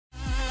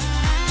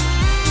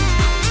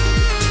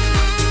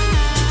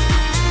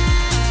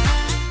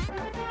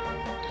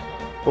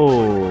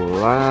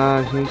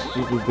Olá, gente,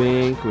 tudo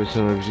bem?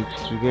 Começando mais vídeo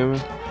Gostou Gamer.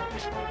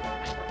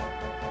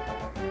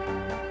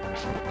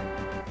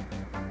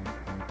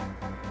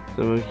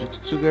 Estamos no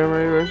Gostou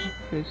Gamer e hoje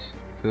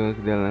esperando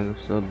que dela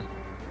gostou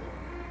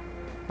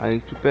a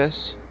Link to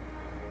Past.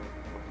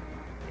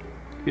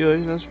 E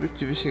hoje nosso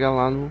objetivo é chegar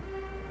lá no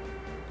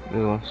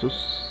negócio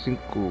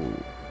 5.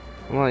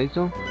 Vamos lá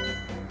então.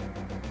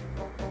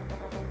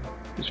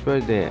 Espera a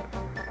ideia.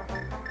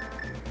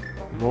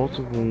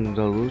 Volta pro mundo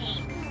da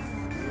luz.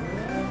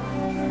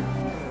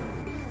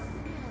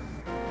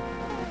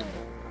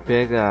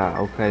 Pega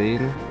a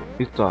ocarina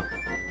e toca.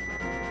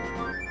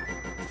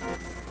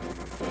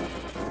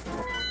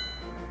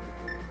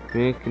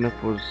 Vem aqui na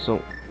posição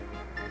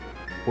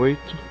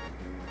 8.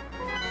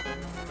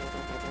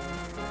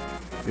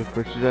 E a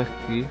partir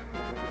daqui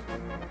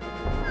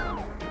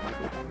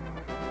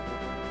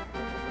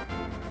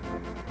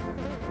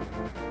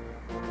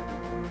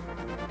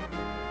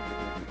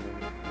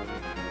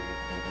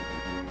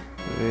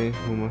vem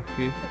rumo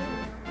aqui.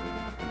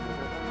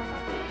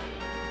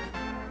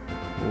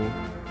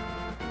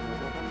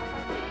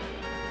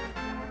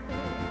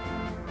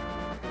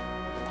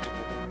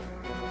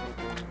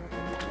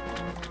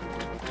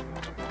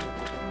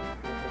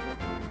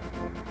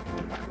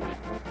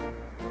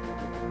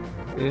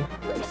 E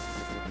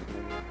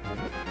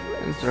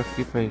entro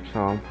aqui pra gente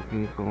falar um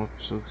pouquinho com uma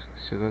pessoa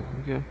que chegou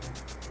aqui.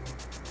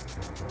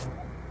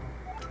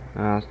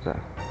 Ah tá.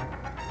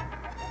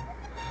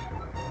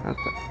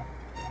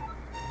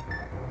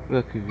 Vou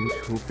aqui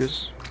 20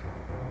 rupias.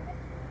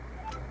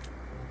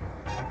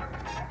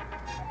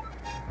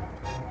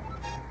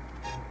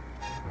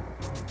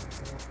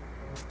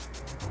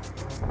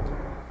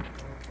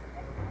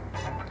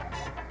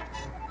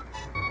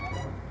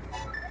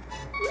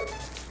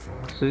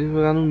 Vocês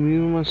vão ganhar no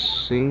mínimo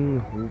umas 100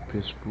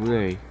 rupias por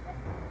aí.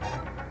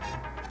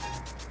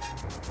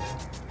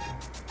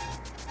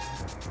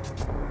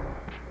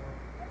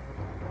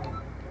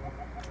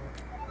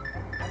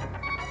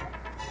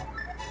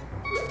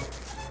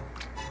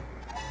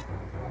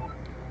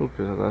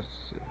 Rupias, agora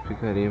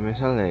ficaria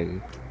mais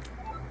alegre.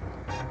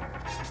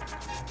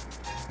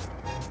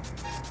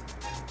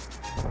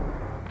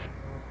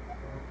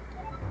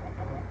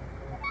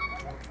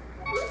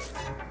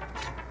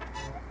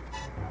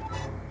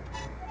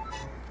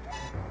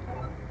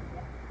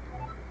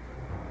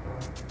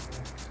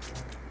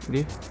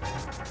 Ali.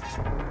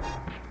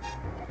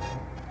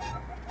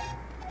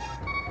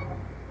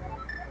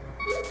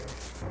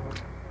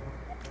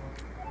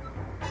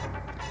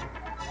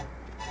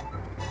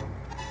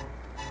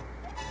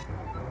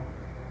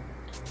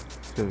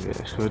 Deixa eu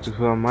ver, acho que eu vou ter que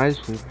falar mais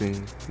rupias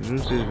ainda. Não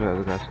sei se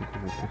vai gastar 5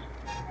 rupias.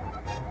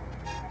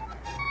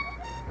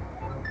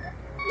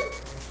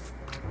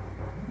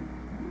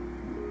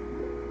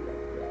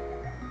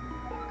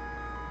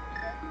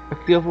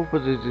 Aqui eu vou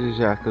poder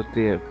desejar que eu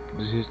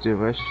desejo ter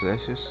mais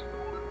flechas.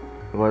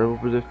 Agora eu vou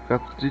poder ficar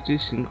com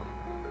 35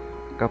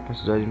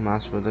 capacidade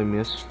máxima das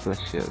minhas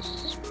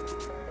flechas.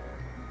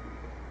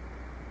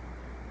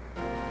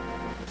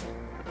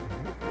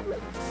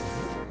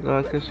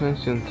 Agora que é só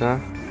sentar.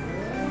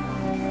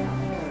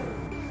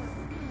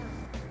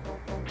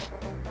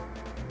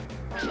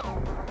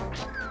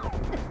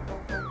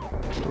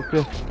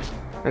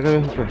 Pega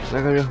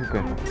minha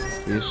rupia.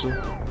 Isso.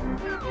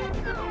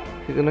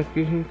 Chegando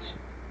aqui,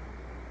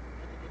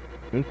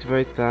 a gente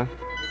vai estar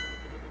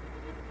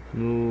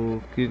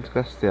no quinto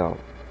castelo,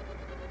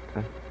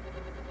 tá?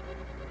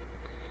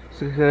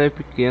 Esse castelo é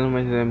pequeno,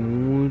 mas é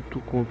muito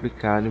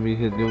complicado e me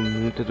deu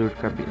muita dor de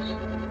cabeça.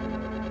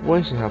 Vou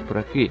encerrar por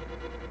aqui.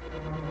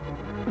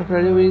 Na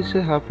verdade eu ia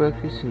encerrar por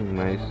aqui sim,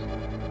 mas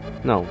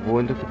não, vou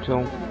ainda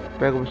continuar.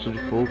 Pega o bastão de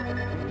fogo.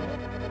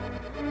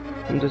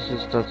 Um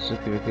desses status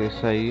aqui vai querer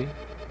sair.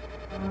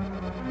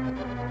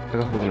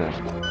 Pega fogo nela.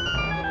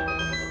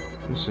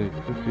 Não sei o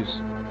que eu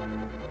fiz.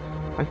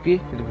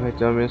 Aqui ele vai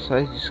ter uma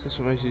mensagem diz que a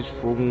sua magia de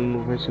fogo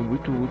não vai ser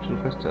muito útil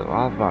no castelo.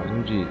 Ah, vá,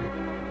 não diga.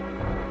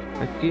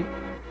 Aqui.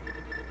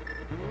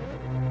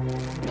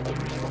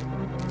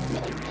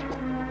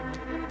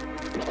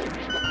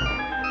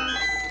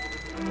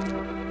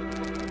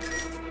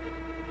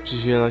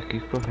 Tigela aqui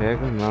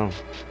escorrega, não.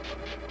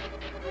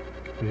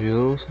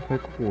 Gelo só vai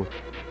com o outro.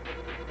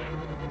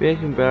 Bem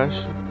aqui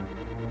embaixo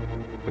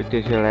vai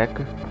ter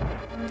geleca.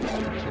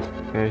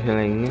 É a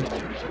geleinha.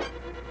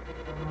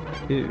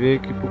 E vem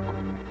aqui pro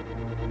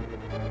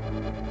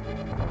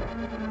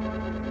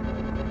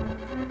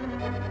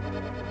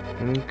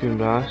aqui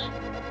embaixo.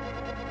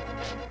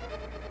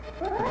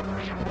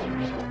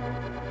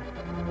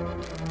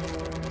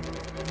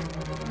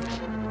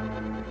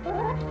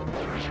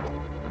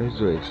 Os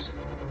dois.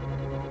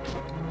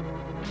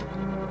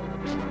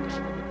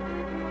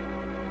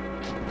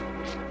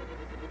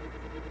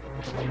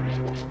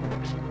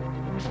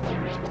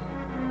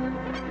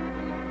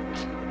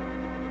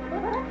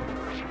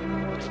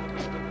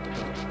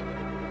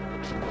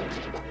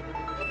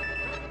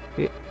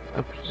 E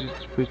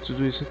depois de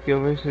tudo isso aqui eu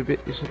vou receber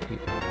isso aqui.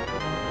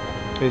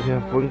 Eu já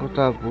vou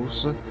encontrar a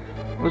bolsa.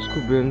 Vou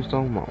descobrir onde está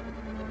o mal.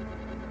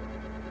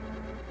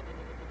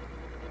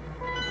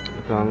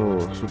 ficar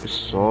no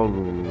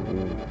subsolo,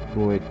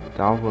 no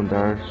 8º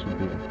andar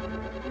subindo.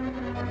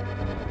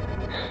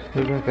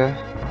 Vem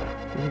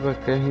pra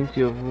cá, gente.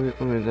 Eu vou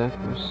recomendar que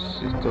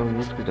vocês tomem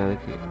muito cuidado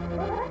aqui.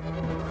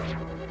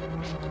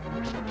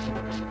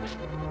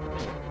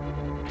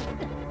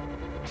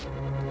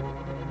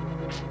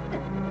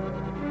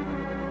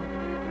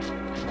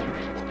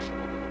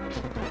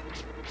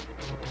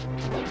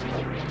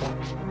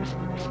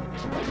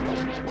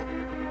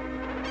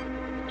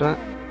 Tá,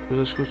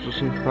 eu acho que eu estou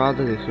sem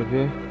fada, deixa eu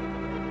ver.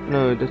 Não,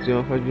 eu ainda tenho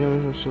uma fadinha,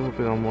 mas não sei, eu vou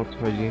pegar uma outra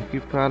fadinha aqui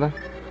para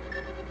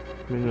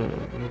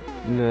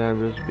melhorar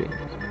meus bens.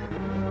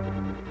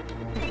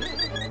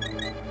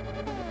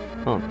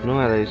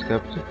 Não era isso que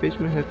era pra ter feito,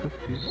 mas é que eu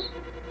fiz.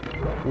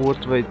 O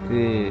outro vai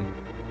ter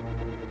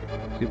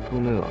tipo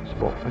um negócio.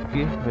 Bom,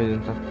 aqui vai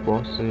entrar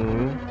bosta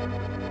nenhuma.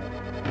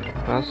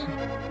 Passa.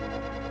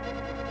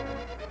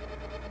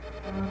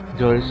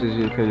 De olha, vocês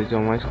viram que ali tem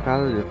uma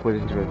escada, depois a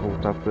gente vai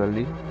voltar por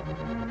ali.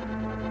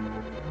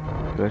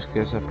 Eu acho que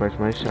essa é a parte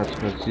mais chata que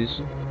faz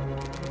isso.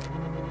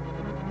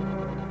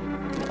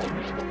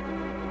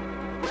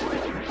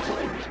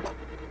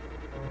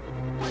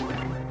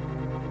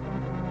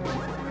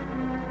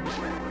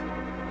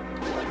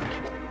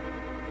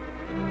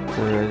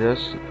 Na verdade é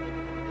assim.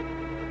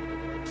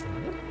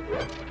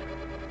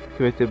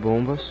 Aqui vai ter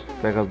bombas.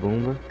 Pega a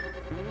bomba.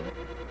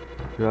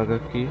 Joga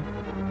aqui.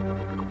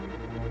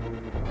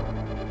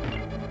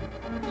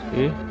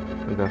 E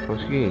agora faz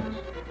o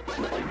seguinte.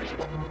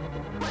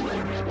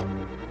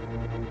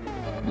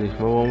 Deixa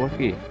uma bomba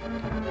aqui.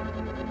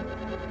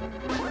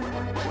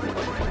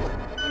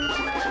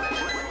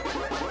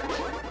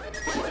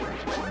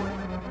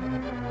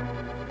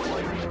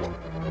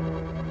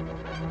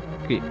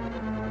 Aqui.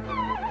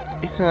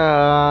 E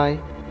cai.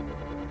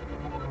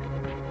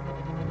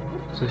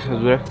 Essa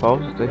fechadura é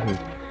falsa, tá, gente?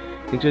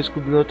 A gente vai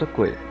descobrir outra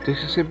coisa.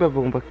 Deixa sempre a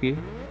bomba aqui.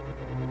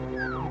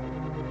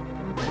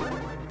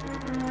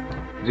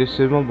 Deixa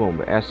sempre uma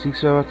bomba. É assim que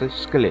você vai matar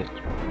esse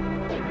esqueleto.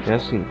 É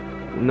assim.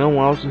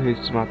 Não há o jeito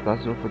de se matar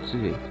se não for desse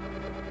jeito.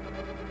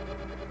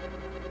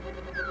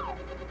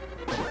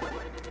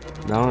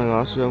 Dá um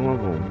negócio e joga uma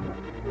bomba.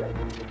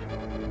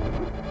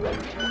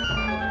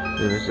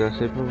 Deve ser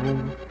sempre a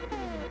bomba.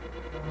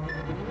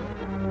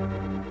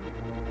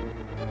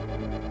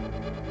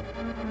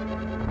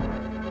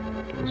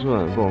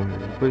 Zoando. Bom,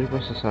 depois de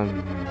processar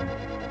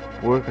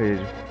porcaria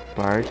de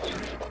parte,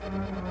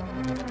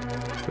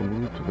 é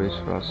muito mais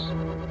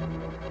fácil.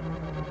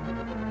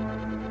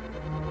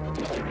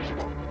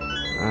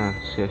 Ah,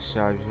 se a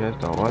chave já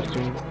tá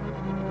ótimo.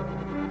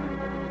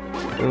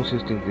 Eu não sei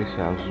se tem que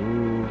deixar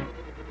azul.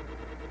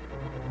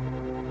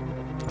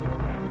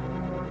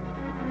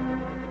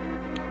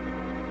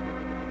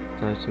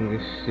 Tá,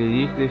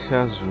 teria que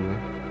deixar azul, né?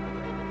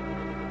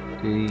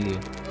 Teria.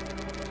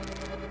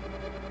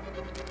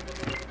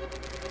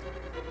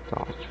 Tá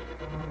ótimo.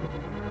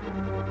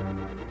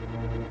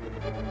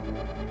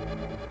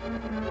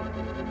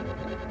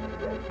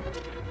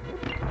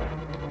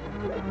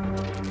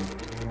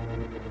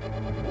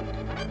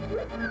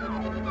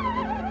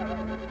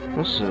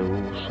 Nossa,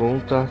 o som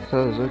tá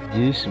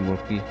atrasadíssimo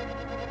aqui.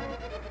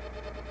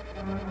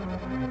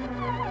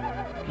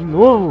 De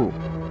novo!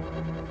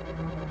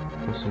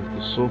 Nossa,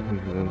 eu sou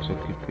ruim jogando isso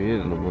aqui,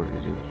 pelo amor de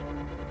Deus.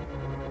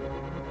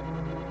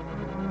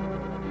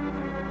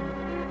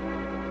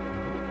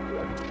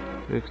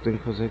 O que eu tenho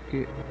que fazer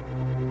aqui?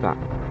 Tá.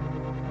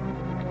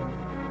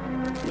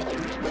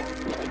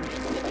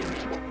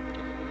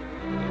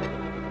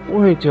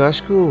 Bom, gente, eu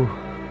acho que o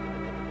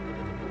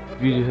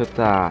vídeo já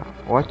tá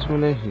ótimo,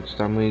 né, gente? O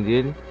tamanho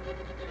dele.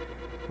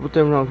 Vou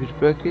terminar o vídeo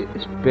por aqui.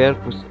 Espero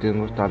que vocês tenham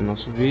gostado do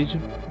nosso vídeo.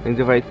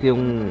 Ainda vai ter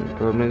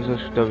pelo menos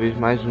acho que talvez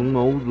mais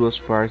uma ou duas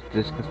partes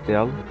desse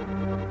castelo.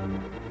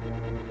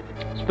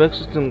 Espero que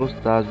vocês tenham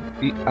gostado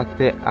e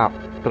até a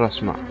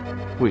próxima.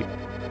 Fui.